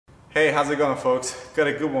Hey, how's it going, folks? Got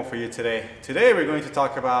a good one for you today. Today we're going to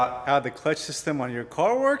talk about how the clutch system on your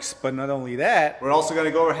car works, but not only that, we're also going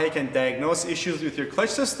to go over how you can diagnose issues with your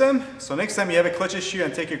clutch system. So next time you have a clutch issue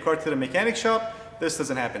and take your car to the mechanic shop, this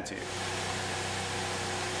doesn't happen to you.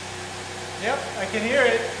 Yep, I can hear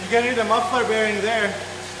it. You can hear the muffler bearing there.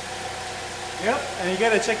 Yep, and you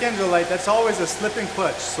get a check engine light. That's always a slipping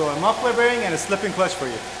clutch. So a muffler bearing and a slipping clutch for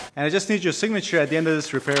you. And I just need your signature at the end of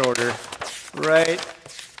this repair order.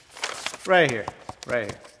 Right here.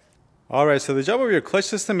 Alright, so the job of your clutch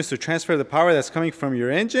system is to transfer the power that's coming from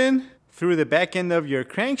your engine through the back end of your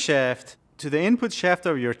crankshaft to the input shaft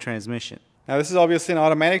of your transmission. Now this is obviously an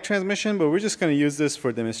automatic transmission, but we're just going to use this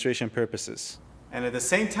for demonstration purposes. And at the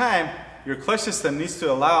same time, your clutch system needs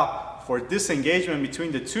to allow for disengagement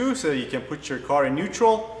between the two so that you can put your car in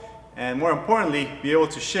neutral and, more importantly, be able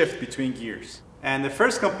to shift between gears. And the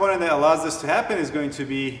first component that allows this to happen is going to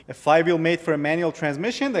be a flywheel made for a manual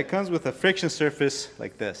transmission that comes with a friction surface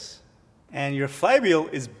like this. And your flywheel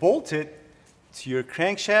is bolted to your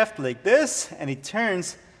crankshaft like this, and it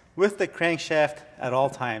turns with the crankshaft at all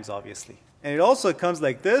times, obviously. And it also comes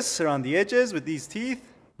like this around the edges with these teeth,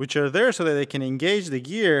 which are there so that they can engage the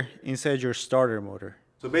gear inside your starter motor.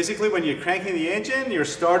 So basically when you're cranking the engine, your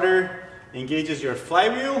starter engages your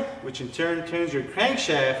flywheel, which in turn turns your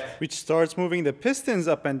crankshaft, which starts moving the pistons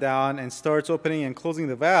up and down and starts opening and closing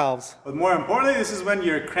the valves. But more importantly, this is when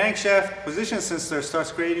your crankshaft position sensor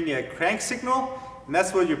starts creating a crank signal, and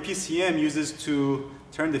that's what your PCM uses to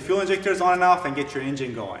turn the fuel injectors on and off and get your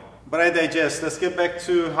engine going. But I digest. Let's get back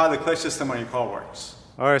to how the clutch system on your car works.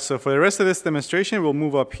 Alright, so for the rest of this demonstration, we'll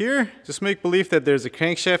move up here. Just make believe that there's a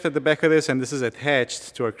crankshaft at the back of this, and this is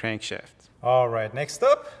attached to our crankshaft. Alright, next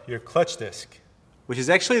up, your clutch disc, which is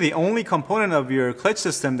actually the only component of your clutch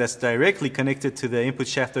system that's directly connected to the input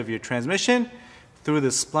shaft of your transmission through the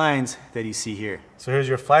splines that you see here. So here's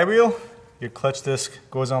your flywheel. Your clutch disc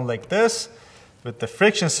goes on like this, with the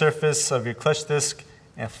friction surface of your clutch disc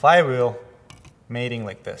and flywheel mating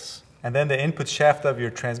like this. And then the input shaft of your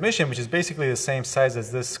transmission, which is basically the same size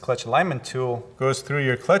as this clutch alignment tool, goes through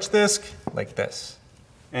your clutch disc like this.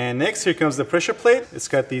 And next, here comes the pressure plate. It's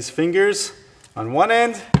got these fingers on one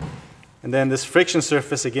end, and then this friction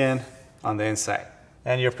surface again on the inside.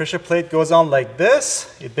 And your pressure plate goes on like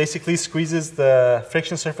this. It basically squeezes the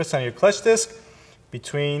friction surface on your clutch disc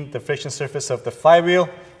between the friction surface of the flywheel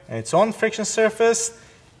and its own friction surface,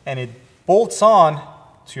 and it bolts on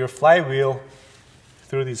to your flywheel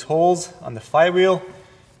through these holes on the flywheel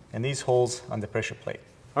and these holes on the pressure plate.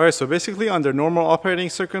 Alright, so basically under normal operating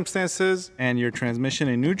circumstances and your transmission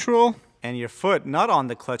in neutral and your foot not on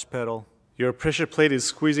the clutch pedal, your pressure plate is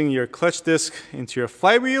squeezing your clutch disc into your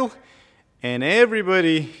flywheel and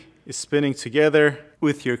everybody is spinning together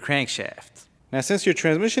with your crankshaft. Now since your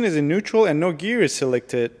transmission is in neutral and no gear is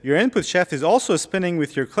selected, your input shaft is also spinning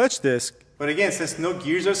with your clutch disc. But again, since no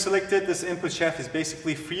gears are selected, this input shaft is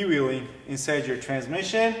basically freewheeling inside your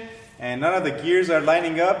transmission and none of the gears are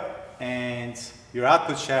lining up and your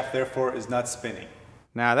output shaft, therefore, is not spinning.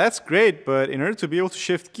 Now that's great, but in order to be able to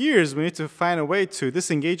shift gears, we need to find a way to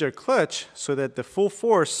disengage our clutch so that the full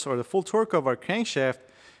force or the full torque of our crankshaft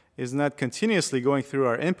is not continuously going through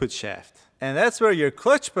our input shaft. And that's where your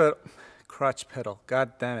clutch pedal,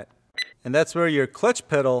 god damn it. And that's where your clutch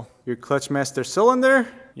pedal, your clutch master cylinder,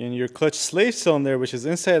 and your clutch slave cylinder, which is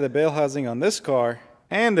inside the bell housing on this car,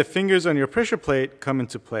 and the fingers on your pressure plate come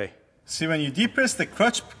into play. See, when you depress the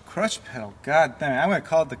clutch pedal, god damn it, I'm going to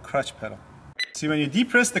call it the clutch pedal. See, when you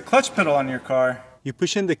depress the clutch pedal on your car, you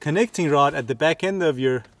push in the connecting rod at the back end of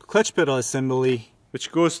your clutch pedal assembly,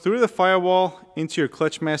 which goes through the firewall into your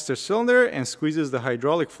clutch master cylinder and squeezes the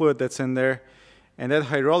hydraulic fluid that's in there. And that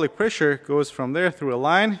hydraulic pressure goes from there through a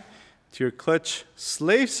line to your clutch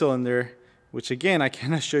slave cylinder, which again, I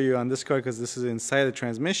cannot show you on this car because this is inside the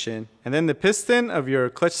transmission. And then the piston of your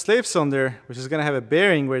clutch slave cylinder, which is going to have a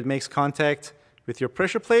bearing where it makes contact with your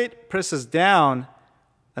pressure plate, presses down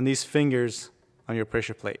on these fingers on your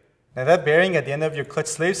pressure plate. Now that bearing at the end of your clutch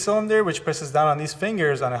slave cylinder, which presses down on these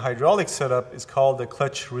fingers on a hydraulic setup, is called the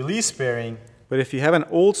clutch release bearing. But if you have an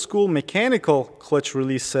old school mechanical clutch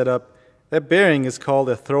release setup, that bearing is called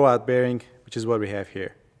a throwout bearing, which is what we have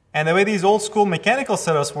here. And the way these old school mechanical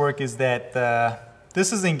setups work is that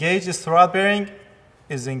this throwout bearing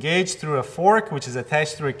is engaged through a fork which is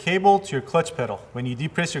attached through a cable to your clutch pedal. When you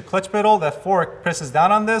depress your clutch pedal, that fork presses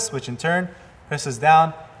down on this, which in turn presses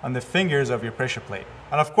down on the fingers of your pressure plate.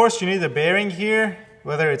 And of course you need a bearing here,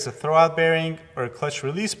 whether it's a throwout bearing or a clutch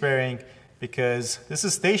release bearing, because this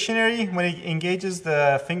is stationary when it engages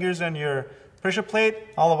the fingers on your pressure plate.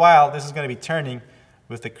 All the while this is going to be turning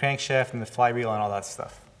with the crankshaft and the flywheel and all that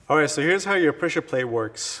stuff. Alright, so here's how your pressure plate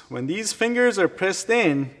works. When these fingers are pressed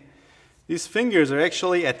in, these fingers are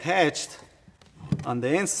actually attached on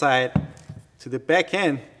the inside to the back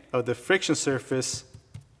end of the friction surface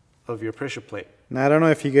of your pressure plate. Now I don't know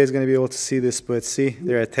if you guys are going to be able to see this, but see,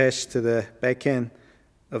 they're attached to the back end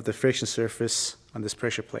of the friction surface on this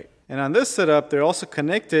pressure plate. And on this setup, they're also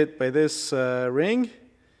connected by this ring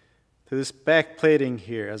to this back plating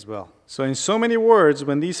here as well. So in so many words,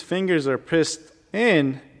 when these fingers are pressed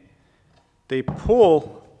in, they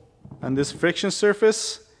pull on this friction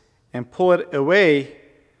surface and pull it away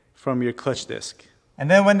from your clutch disc.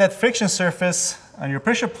 And then when that friction surface on your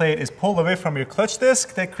pressure plate is pulled away from your clutch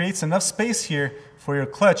disc, that creates enough space here for your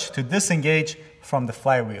clutch to disengage from the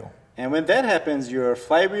flywheel. And when that happens, your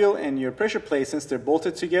flywheel and your pressure plate, since they're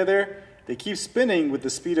bolted together, they keep spinning with the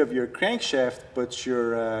speed of your crankshaft, but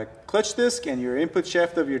your clutch disc and your input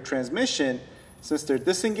shaft of your transmission, since they're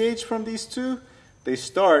disengaged from these two, they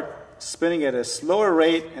start spinning at a slower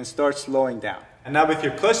rate and start slowing down. And now with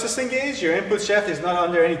your clutch disengaged, your input shaft is not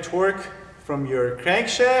under any torque from your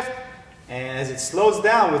crankshaft, and as it slows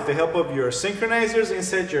down with the help of your synchronizers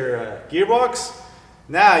inside your gearbox,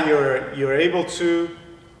 now you're able to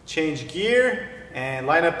change gear and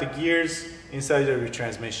line up the gears inside of your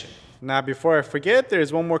transmission. Now before I forget,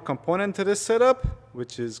 there's one more component to this setup,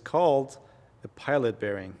 which is called the pilot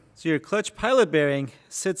bearing. So your clutch pilot bearing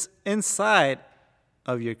sits inside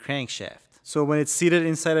of your crankshaft. So when it's seated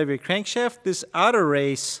inside of your crankshaft, this outer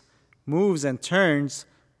race moves and turns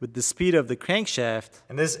with the speed of the crankshaft.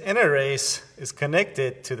 And this inner race is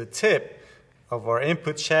connected to the tip of our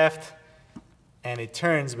input shaft, and it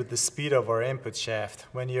turns with the speed of our input shaft.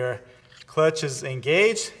 When your clutch is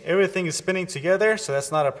engaged, everything is spinning together, so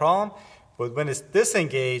that's not a problem. But when it's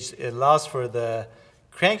disengaged, it allows for the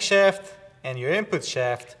crankshaft and your input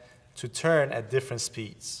shaft to turn at different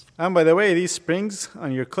speeds. And by the way, these springs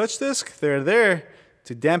on your clutch disc, they're there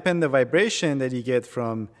to dampen the vibration that you get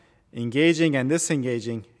from engaging and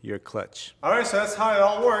disengaging your clutch. Alright, so that's how it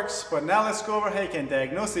all works, but now let's go over how you can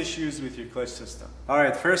diagnose issues with your clutch system.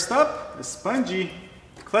 Alright, first up, the spongy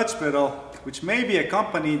clutch pedal, which may be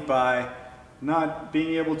accompanied by not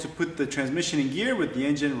being able to put the transmission in gear with the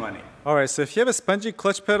engine running. Alright, so if you have a spongy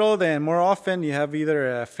clutch pedal, then more often you have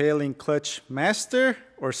either a failing clutch master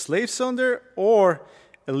or slave cylinder or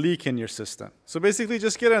a leak in your system. So basically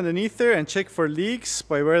just get underneath there and check for leaks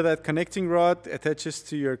by where that connecting rod attaches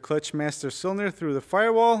to your clutch master cylinder through the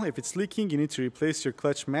firewall. If it's leaking, you need to replace your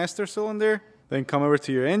clutch master cylinder. Then come over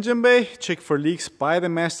to your engine bay, check for leaks by the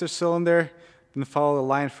master cylinder, then follow the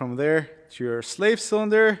line from there to your slave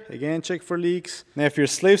cylinder. Again, check for leaks. Now if your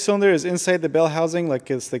slave cylinder is inside the bell housing,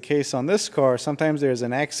 like it's the case on this car, sometimes there's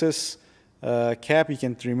an access cap you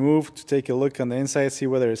can remove to take a look on the inside, see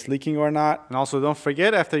whether it's leaking or not. And also don't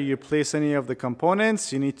forget, after you place any of the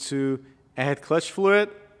components, you need to add clutch fluid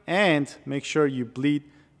and make sure you bleed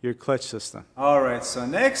your clutch system. Alright, so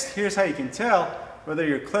next, here's how you can tell whether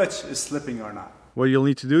your clutch is slipping or not. What you'll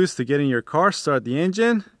need to do is to get in your car, start the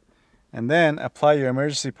engine, and then apply your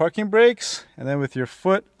emergency parking brakes, and then with your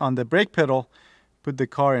foot on the brake pedal, put the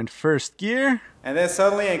car in first gear, and then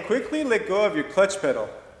suddenly and quickly let go of your clutch pedal.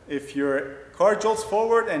 If your car jolts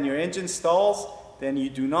forward and your engine stalls, then you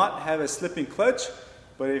do not have a slipping clutch.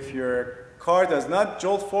 But if your car does not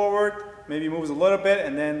jolt forward, maybe moves a little bit,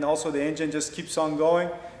 and then also the engine just keeps on going,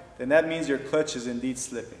 then that means your clutch is indeed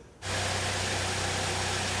slipping.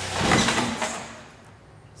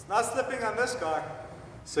 It's not slipping on this car.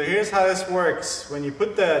 So here's how this works. When you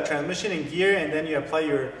put the transmission in gear and then you apply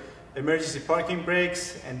your emergency parking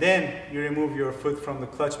brakes and then you remove your foot from the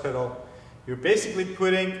clutch pedal, you're basically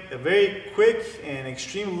putting a very quick and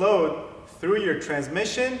extreme load through your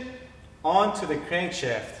transmission onto the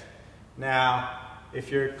crankshaft. Now,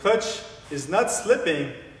 if your clutch is not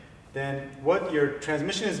slipping, then what your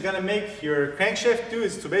transmission is going to make your crankshaft do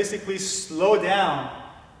is to basically slow down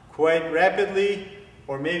quite rapidly,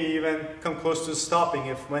 or maybe even come close to stopping.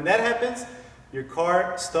 When that happens, your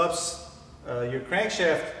car stops, your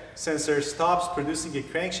crankshaft sensor stops producing a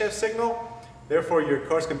crankshaft signal. Therefore, your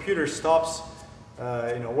car's computer stops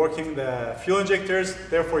working the fuel injectors.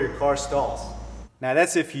 Therefore, your car stalls. Now,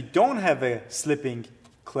 that's if you don't have a slipping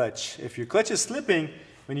clutch. If your clutch is slipping,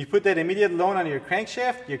 when you put that immediate load on your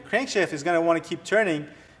crankshaft is going to want to keep turning.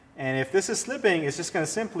 And if this is slipping, it's just going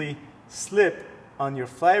to simply slip on your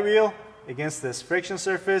flywheel against this friction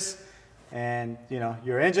surface. And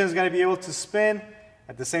your engine is going to be able to spin.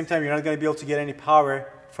 At the same time, you're not going to be able to get any power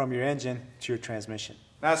from your engine to your transmission.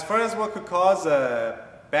 Now, as far as what could cause a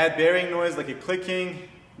bad bearing noise, like a clicking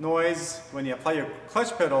noise when you apply your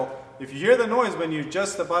clutch pedal, if you hear the noise when you're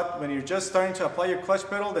just starting to apply your clutch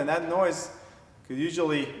pedal, then that noise could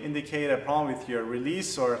usually indicate a problem with your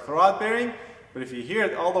release or throwout bearing. But if you hear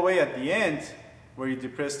it all the way at the end, where you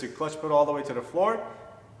depress the clutch pedal all the way to the floor,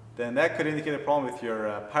 then that could indicate a problem with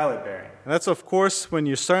your pilot bearing. And that's of course when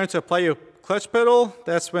you're starting to apply your clutch pedal,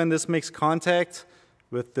 that's when this makes contact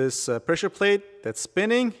with this pressure plate that's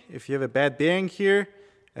spinning. If you have a bad bearing here,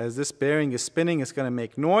 as this bearing is spinning, it's going to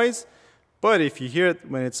make noise. But if you hear it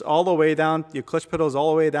when it's all the way down, your clutch pedal is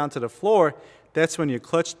all the way down to the floor, that's when your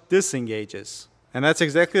clutch disengages. And that's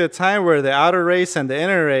exactly the time where the outer race and the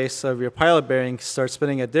inner race of your pilot bearing start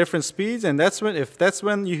spinning at different speeds. And that's when, if that's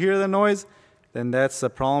when you hear the noise, then that's a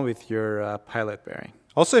problem with your pilot bearing.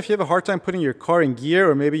 Also, if you have a hard time putting your car in gear,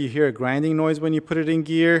 or maybe you hear a grinding noise when you put it in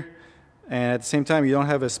gear, and at the same time you don't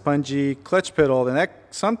have a spongy clutch pedal, then that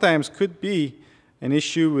sometimes could be an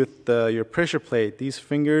issue with your pressure plate. These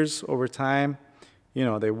fingers over time, you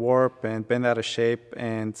know, they warp and bend out of shape,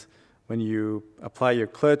 and when you apply your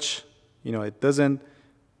clutch, you know, it doesn't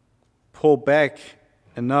pull back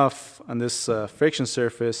enough on this friction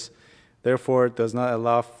surface, therefore it does not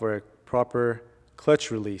allow for a proper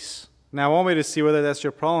clutch release. Now, one way to see whether that's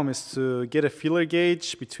your problem is to get a feeler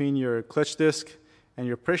gauge between your clutch disc and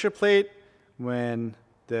your pressure plate when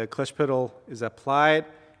the clutch pedal is applied,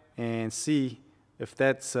 and see if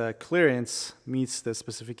that clearance meets the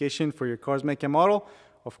specification for your car's make and model.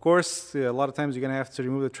 Of course, a lot of times you're going to have to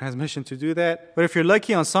remove the transmission to do that. But if you're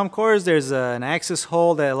lucky, on some cars, there's an access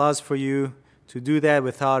hole that allows for you to do that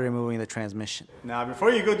without removing the transmission. Now,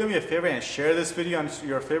 before you go, do me a favor and share this video on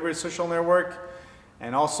your favorite social network.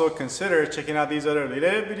 And also consider checking out these other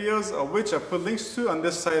related videos, of which I put links to on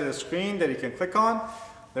this side of the screen that you can click on.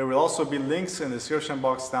 There will also be links in the description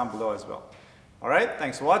box down below as well. Alright,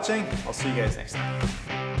 thanks for watching. I'll see you guys next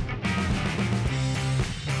time.